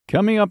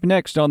Coming up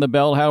next on The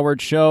Bell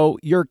Howard Show,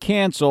 you're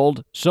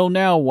canceled, so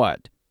now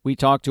what? We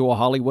talked to a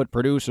Hollywood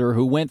producer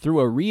who went through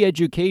a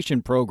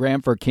re-education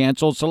program for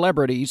canceled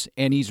celebrities,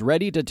 and he's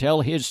ready to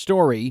tell his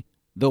story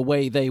the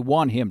way they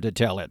want him to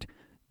tell it.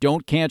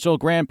 Don't cancel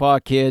Grandpa,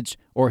 kids,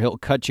 or he'll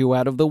cut you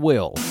out of the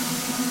will.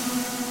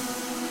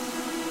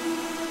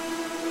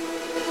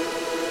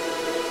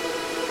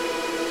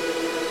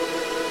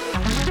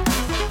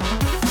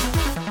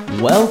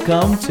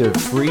 Welcome to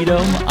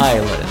Freedom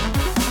Island.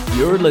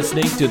 You're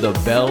listening to The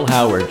Bell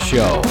Howard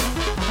Show.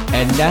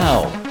 And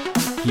now,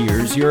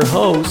 here's your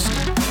host,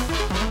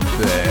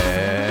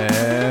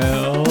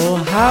 Bell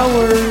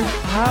Howard.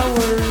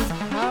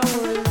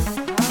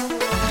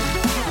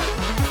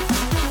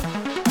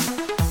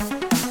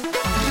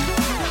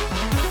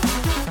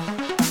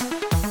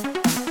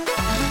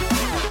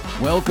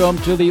 Welcome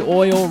to the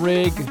oil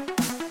rig.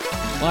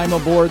 Climb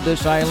aboard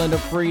this island of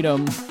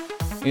freedom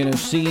in a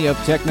sea of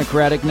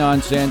technocratic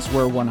nonsense.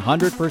 We're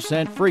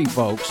 100% free,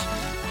 folks.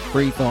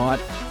 Free thought,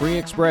 free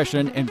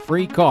expression, and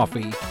free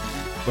coffee,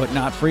 but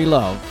not free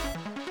love,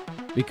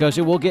 because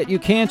it will get you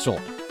canceled.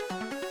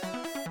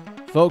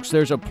 Folks,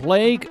 there's a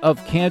plague of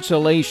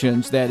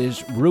cancellations that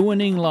is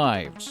ruining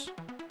lives.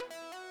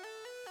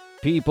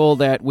 People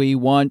that we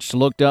once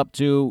looked up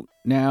to,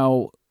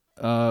 now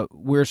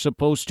we're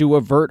supposed to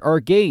avert our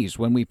gaze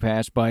when we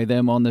pass by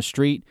them on the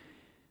street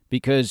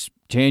because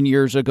 10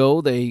 years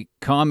ago they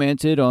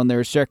commented on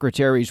their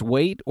secretary's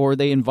weight, or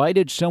they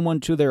invited someone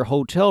to their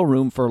hotel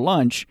room for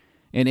lunch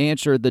and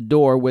answered the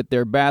door with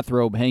their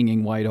bathrobe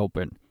hanging wide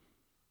open.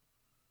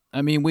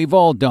 I mean, we've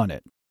all done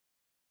it.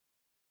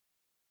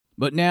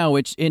 But now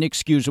it's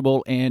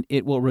inexcusable, and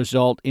it will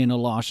result in a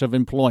loss of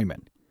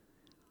employment.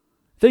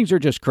 Things are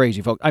just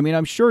crazy, folks. I mean,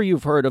 I'm sure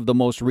you've heard of the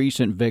most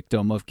recent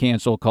victim of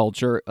cancel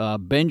culture,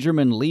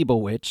 Benjamin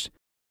Leibowitz,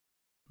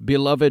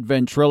 beloved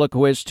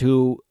ventriloquist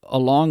who,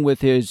 along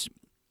with his...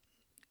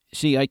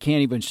 See, I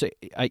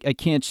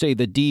can't say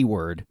the D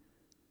word.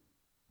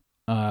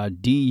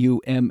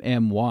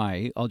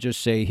 D-U-M-M-Y. I'll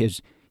just say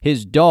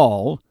his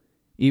doll,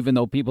 even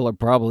though people will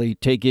probably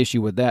take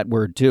issue with that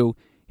word too.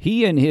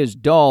 He and his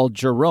doll,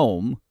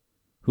 Jerome,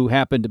 who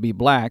happened to be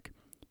black,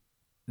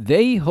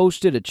 they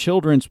hosted a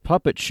children's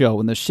puppet show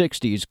in the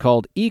 60s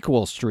called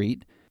Equal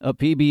Street, a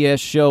PBS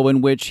show in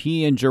which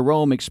he and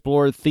Jerome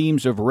explored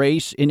themes of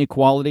race,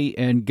 inequality,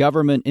 and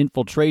government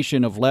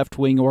infiltration of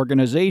left-wing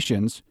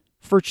organizations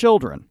for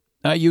children.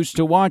 I used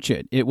to watch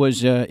it. It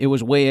was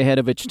way ahead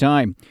of its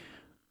time.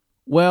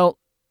 Well,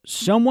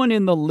 someone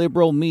in the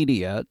liberal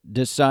media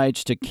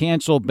decides to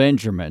cancel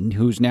Benjamin,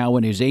 who's now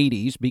in his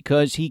 80s,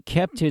 because he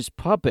kept his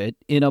puppet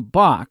in a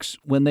box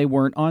when they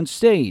weren't on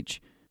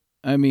stage.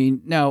 I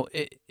mean, now,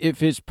 if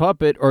his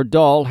puppet or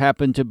doll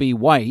happened to be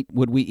white,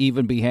 would we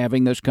even be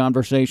having this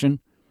conversation?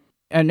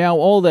 And now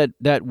all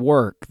that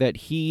work that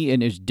he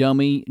and his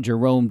dummy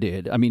Jerome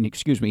did,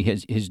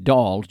 his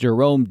doll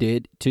Jerome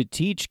did to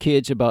teach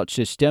kids about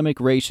systemic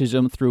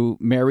racism through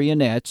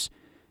marionettes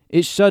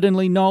is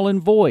suddenly null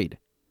and void.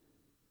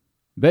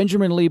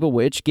 Benjamin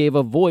Leibowitz gave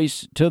a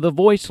voice to the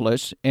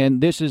voiceless, and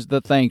this is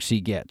the thanks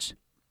he gets.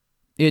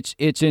 It's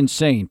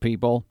insane,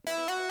 people.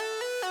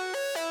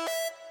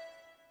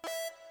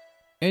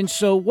 And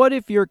so what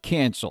if you're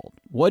canceled?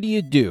 What do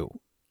you do?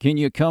 Can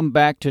you come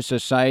back to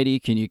society?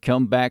 Can you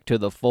come back to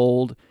the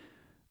fold?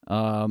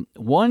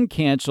 One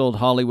canceled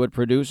Hollywood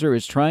producer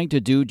is trying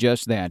to do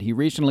just that. He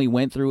recently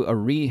went through a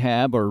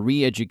rehab or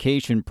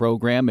re-education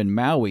program in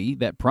Maui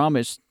that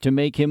promised to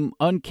make him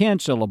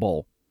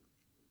uncancelable.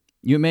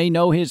 You may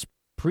know his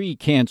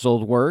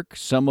pre-canceled work,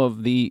 some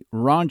of the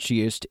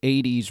raunchiest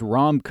 80s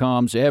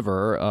rom-coms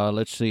ever.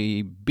 Let's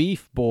see,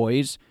 Beef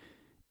Boys,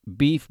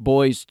 Beef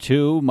Boys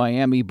 2,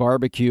 Miami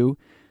Barbecue.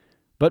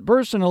 But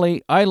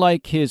personally, I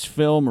like his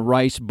film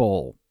Rice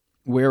Bowl,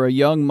 where a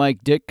young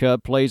Mike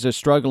Ditka plays a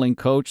struggling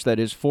coach that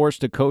is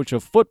forced to coach a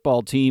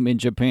football team in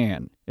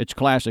Japan. It's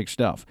classic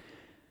stuff.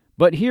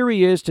 But here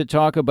he is to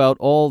talk about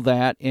all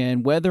that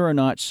and whether or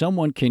not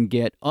someone can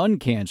get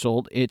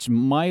uncanceled. It's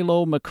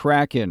Milo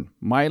McCracken.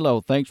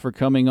 Milo, thanks for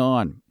coming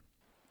on.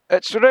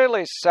 It's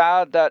really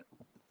sad that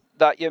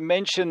you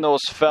mention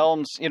those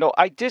films. You know,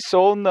 I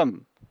disown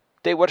them.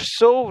 They were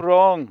so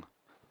wrong.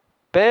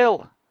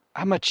 Bell,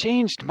 I'm a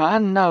changed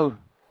man now.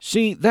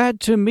 See, that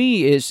to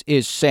me is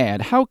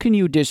sad. How can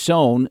you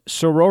disown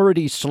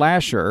Sorority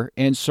Slasher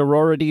and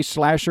Sorority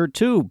Slasher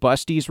 2,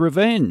 Busty's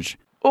Revenge?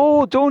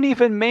 Oh, don't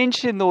even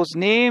mention those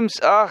names.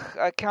 Ugh,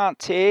 I can't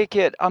take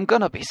it. I'm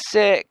gonna be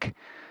sick.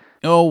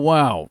 Oh,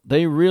 wow.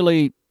 They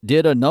really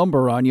did a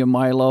number on you,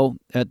 Milo,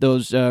 at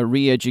those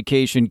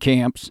re-education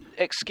camps.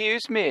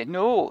 Excuse me,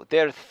 no.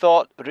 They're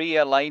thought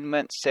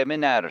realignment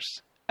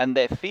seminars. And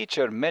they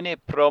feature many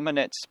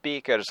prominent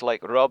speakers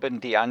like Robin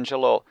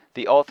DiAngelo,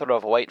 the author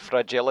of White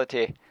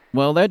Fragility.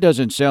 Well, that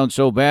doesn't sound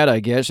so bad, I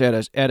guess.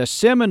 At a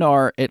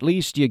seminar, at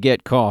least you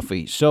get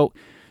coffee. So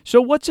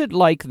what's it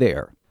like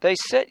there? They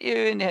sit you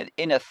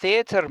in a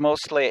theatre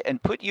mostly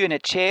and put you in a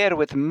chair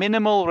with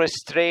minimal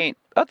restraint.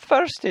 At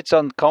first it's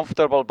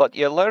uncomfortable, but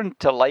you learn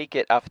to like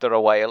it after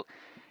a while.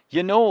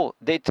 You know,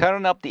 they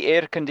turn up the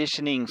air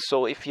conditioning,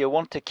 so if you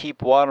want to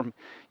keep warm,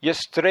 your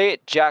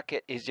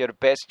straitjacket is your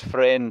best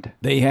friend.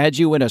 They had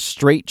you in a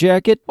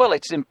straitjacket? Well,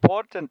 it's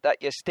important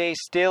that you stay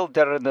still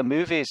during the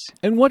movies.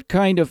 And what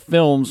kind of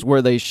films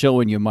were they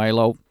showing you,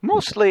 Milo?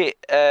 Mostly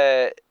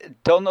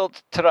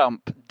Donald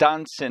Trump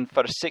dancing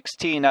for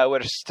 16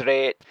 hours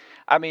straight.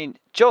 I mean,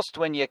 just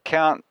when you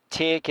can't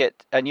take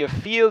it and you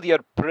feel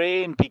your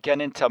brain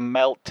beginning to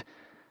melt,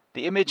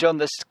 the image on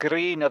the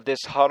screen of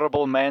this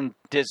horrible man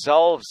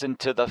dissolves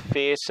into the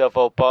face of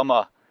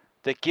Obama,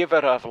 the giver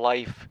of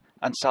life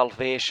and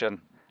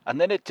salvation. And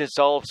then it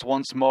dissolves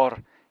once more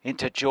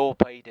into Joe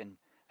Biden,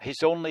 his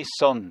only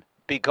son,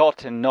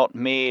 begotten, not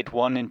made,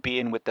 one in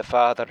being with the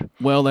Father.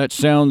 Well, that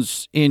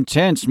sounds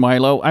intense,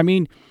 Milo. I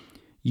mean,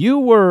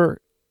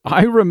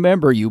 I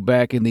remember you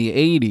back in the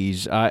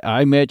 80s.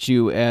 I met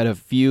you at a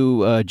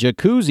few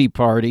jacuzzi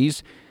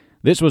parties.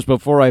 This was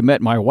before I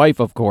met my wife,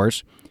 of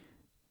course.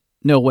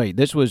 No, wait,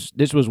 this was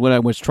when I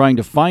was trying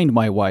to find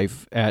my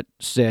wife at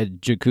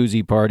said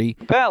jacuzzi party.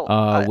 Well,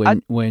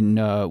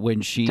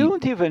 when she...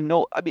 don't even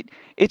know. I mean,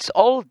 it's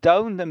all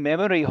down the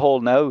memory hole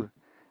now.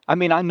 I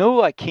mean, I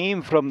know I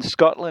came from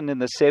Scotland in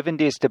the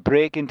 70s to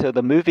break into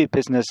the movie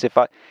business. If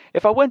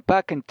I went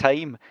back in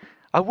time,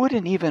 I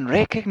wouldn't even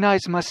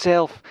recognize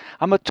myself.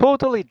 I'm a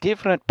totally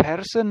different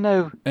person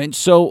now. And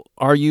so,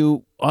 are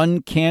you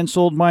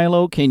uncancelled,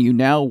 Milo? Can you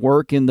now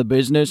work in the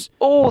business?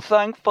 Oh,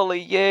 thankfully,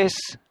 yes.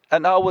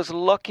 And I was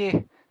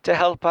lucky to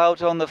help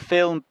out on the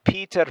film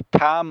Peter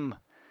Pan.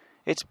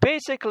 It's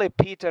basically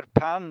Peter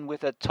Pan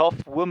with a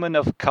tough woman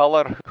of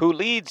colour who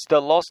leads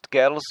the Lost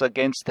Girls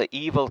against the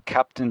evil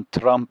Captain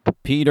Trump.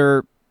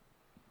 Peter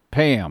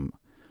Pan.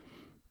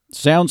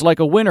 Sounds like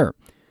a winner.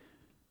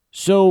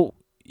 So,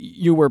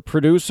 you were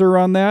producer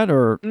on that,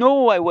 or?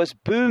 No, I was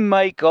boom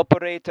mic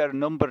operator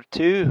number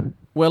 2.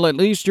 Well, at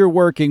least you're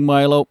working,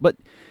 Milo. But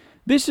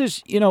this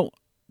is,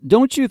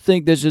 don't you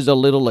think this is a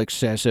little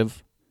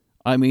excessive?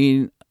 I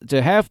mean,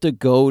 to have to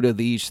go to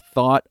these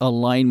thought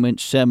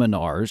alignment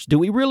seminars, do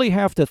we really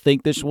have to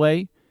think this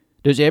way?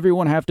 Does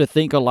everyone have to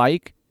think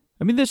alike?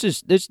 I mean, this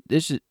is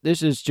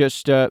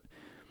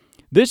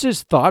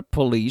thought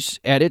police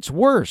at its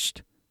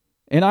worst.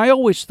 And I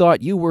always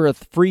thought you were a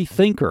free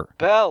thinker.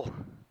 Bell,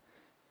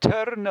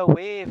 turn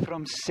away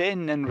from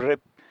sin and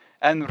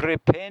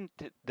repent.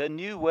 The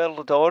new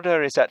world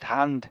order is at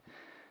hand.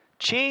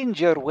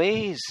 Change your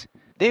ways.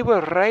 They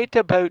were right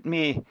about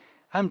me.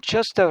 I'm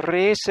just a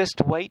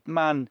racist white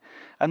man,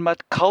 and my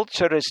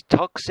culture is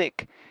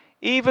toxic.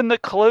 Even the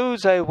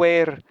clothes I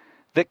wear,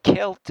 the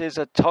kilt is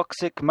a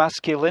toxic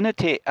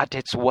masculinity at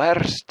its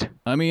worst.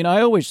 I mean,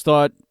 I always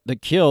thought the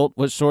kilt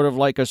was sort of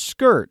like a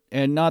skirt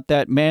and not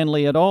that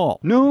manly at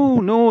all.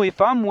 No, if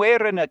I'm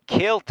wearing a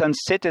kilt and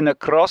sitting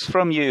across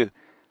from you,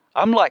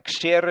 I'm like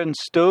Sharon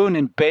Stone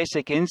in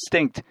Basic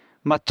Instinct.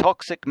 My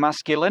toxic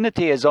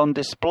masculinity is on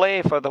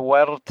display for the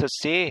world to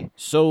see.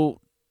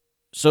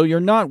 So you're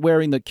not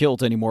wearing the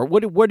kilt anymore.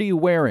 What are you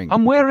wearing?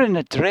 I'm wearing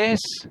a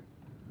dress.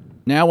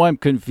 Now I'm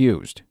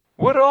confused.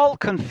 We're all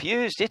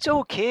confused. It's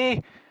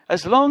okay.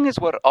 As long as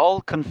we're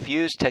all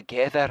confused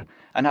together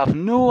and have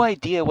no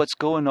idea what's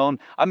going on.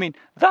 I mean,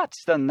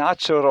 that's the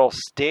natural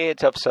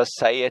state of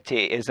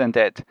society, isn't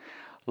it?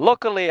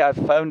 Luckily, I've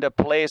found a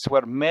place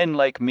where men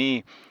like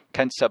me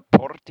can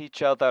support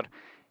each other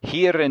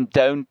here in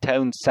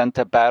downtown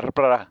Santa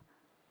Barbara.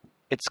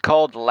 It's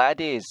called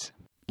Laddies.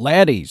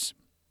 Laddies?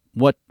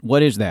 What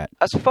is that?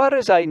 As far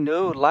as I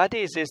know,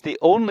 Laddies is the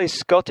only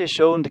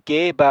Scottish-owned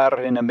gay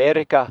bar in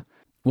America.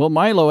 Well,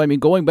 Milo, I mean,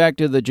 going back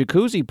to the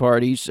jacuzzi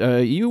parties,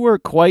 you were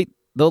quite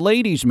the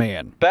ladies'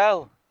 man.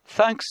 Bell,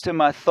 thanks to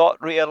my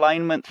thought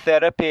realignment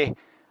therapy,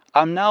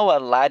 I'm now a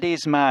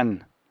laddies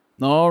man.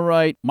 All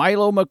right,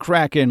 Milo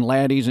McCracken,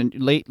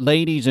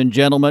 ladies and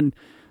gentlemen.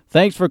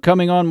 Thanks for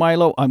coming on,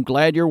 Milo. I'm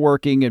glad you're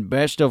working, and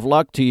best of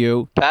luck to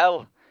you.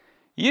 Bell,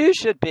 you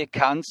should be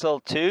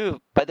cancelled too,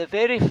 by the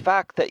very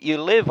fact that you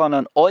live on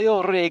an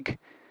oil rig,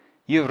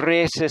 you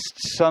racist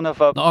son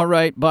of a... All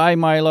right, bye,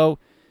 Milo.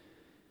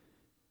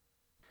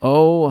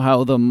 Oh,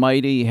 how the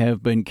mighty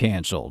have been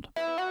cancelled.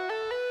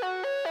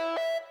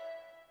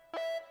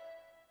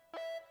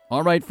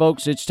 All right,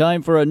 folks, it's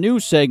time for a new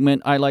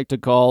segment I like to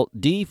call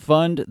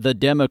Defund the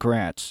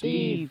Democrats.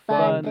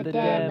 Defund the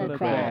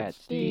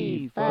Democrats.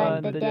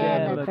 Defund the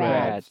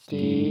Democrats.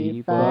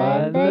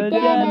 Defund the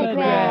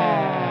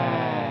Democrats.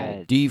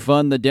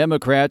 Defund the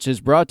Democrats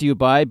is brought to you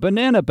by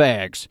Banana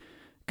Bags.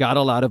 Got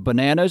a lot of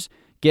bananas?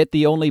 Get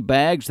the only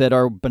bags that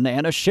are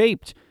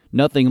banana-shaped.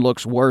 Nothing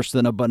looks worse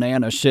than a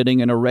banana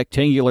sitting in a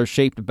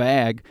rectangular-shaped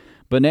bag.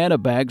 Banana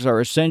bags are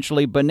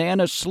essentially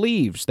banana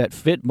sleeves that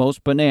fit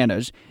most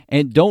bananas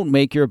and don't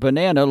make your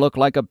banana look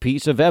like a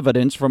piece of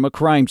evidence from a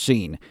crime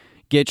scene.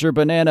 Get your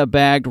banana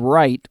bagged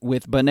right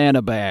with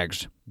Banana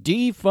Bags.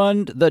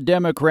 Defund the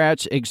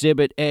Democrats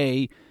Exhibit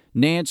A,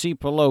 Nancy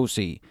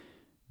Pelosi.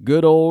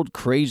 Good old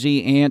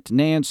crazy Aunt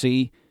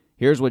Nancy.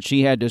 Here's what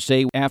she had to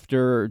say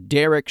after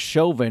Derek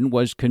Chauvin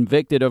was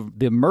convicted of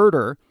the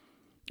murder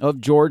of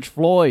George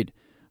Floyd.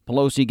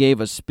 Pelosi gave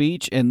a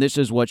speech, and this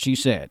is what she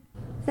said.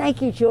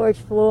 Thank you, George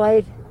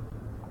Floyd,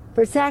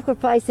 for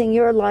sacrificing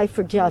your life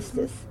for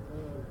justice,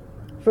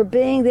 for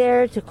being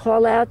there to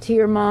call out to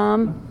your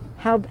mom.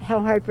 How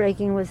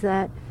heartbreaking was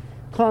that?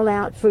 Call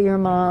out for your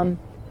mom.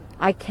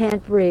 I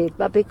can't breathe.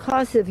 But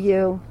because of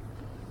you,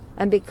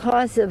 and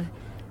because of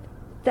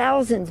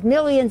thousands,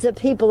 millions of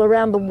people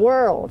around the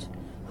world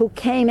who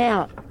came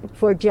out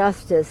for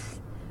justice,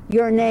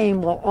 your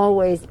name will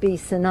always be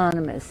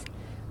synonymous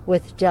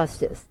with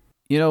justice.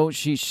 You know,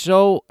 she's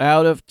so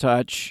out of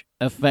touch,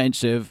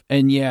 offensive,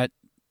 and yet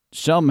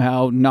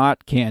somehow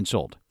not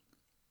canceled.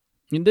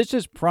 And this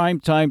is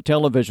primetime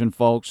television,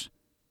 folks.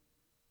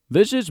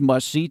 This is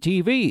must-see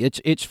TV.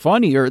 It's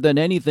funnier than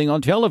anything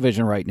on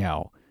television right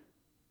now.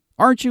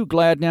 Aren't you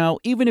glad now,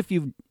 even if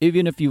you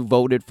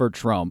voted for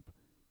Trump,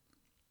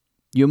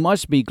 you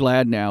must be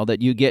glad now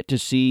that you get to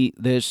see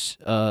this,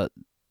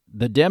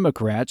 the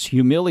Democrats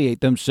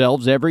humiliate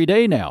themselves every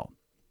day now.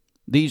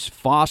 These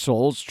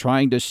fossils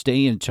trying to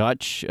stay in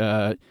touch,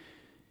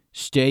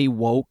 stay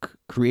woke,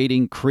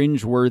 creating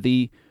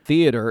cringeworthy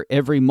theater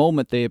every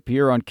moment they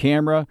appear on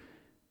camera,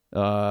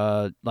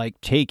 like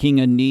taking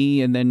a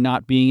knee and then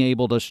not being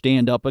able to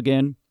stand up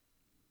again.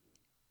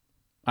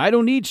 I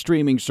don't need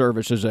streaming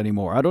services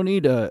anymore. I don't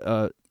need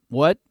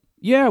what?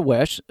 Yeah,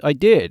 Wes, I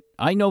did.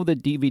 I know the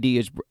DVD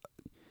is...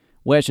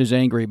 Wes is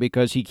angry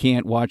because he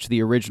can't watch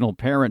the original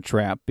Parent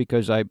Trap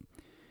because I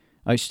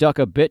stuck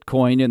a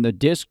Bitcoin in the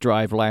disk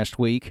drive last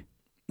week.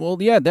 Well,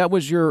 yeah, that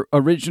was your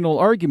original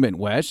argument,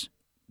 Wes.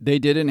 They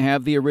didn't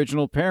have the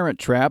original Parent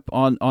Trap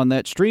on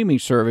that streaming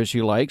service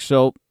you like,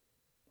 so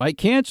I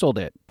canceled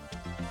it.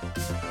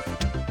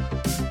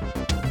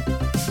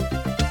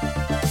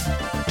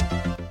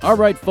 All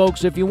right,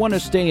 folks, if you want to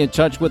stay in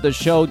touch with the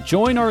show,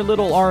 join our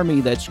little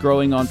army that's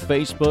growing on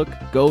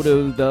Facebook. Go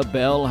to The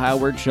Bell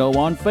Howard Show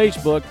on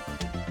Facebook.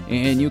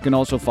 And you can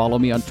also follow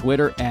me on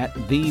Twitter at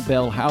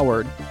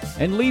TheBellHoward.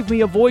 And leave me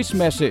a voice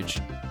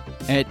message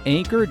at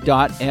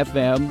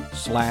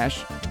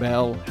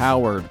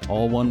anchor.fm/BellHoward.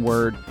 All one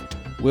word.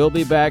 We'll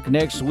be back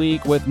next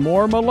week with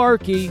more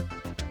malarkey.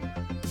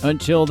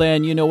 Until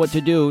then, you know what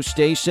to do.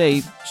 Stay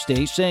safe,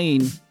 stay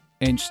sane,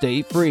 and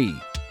stay free.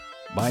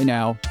 Bye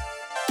now.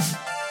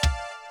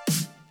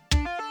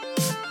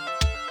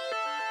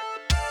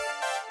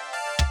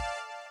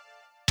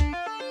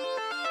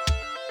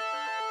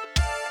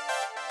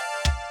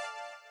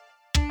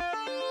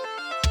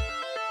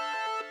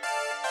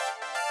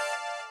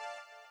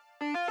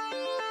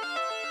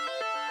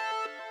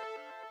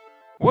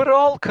 We're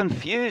all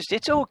confused.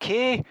 It's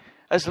okay.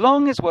 As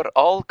long as we're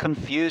all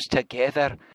confused together.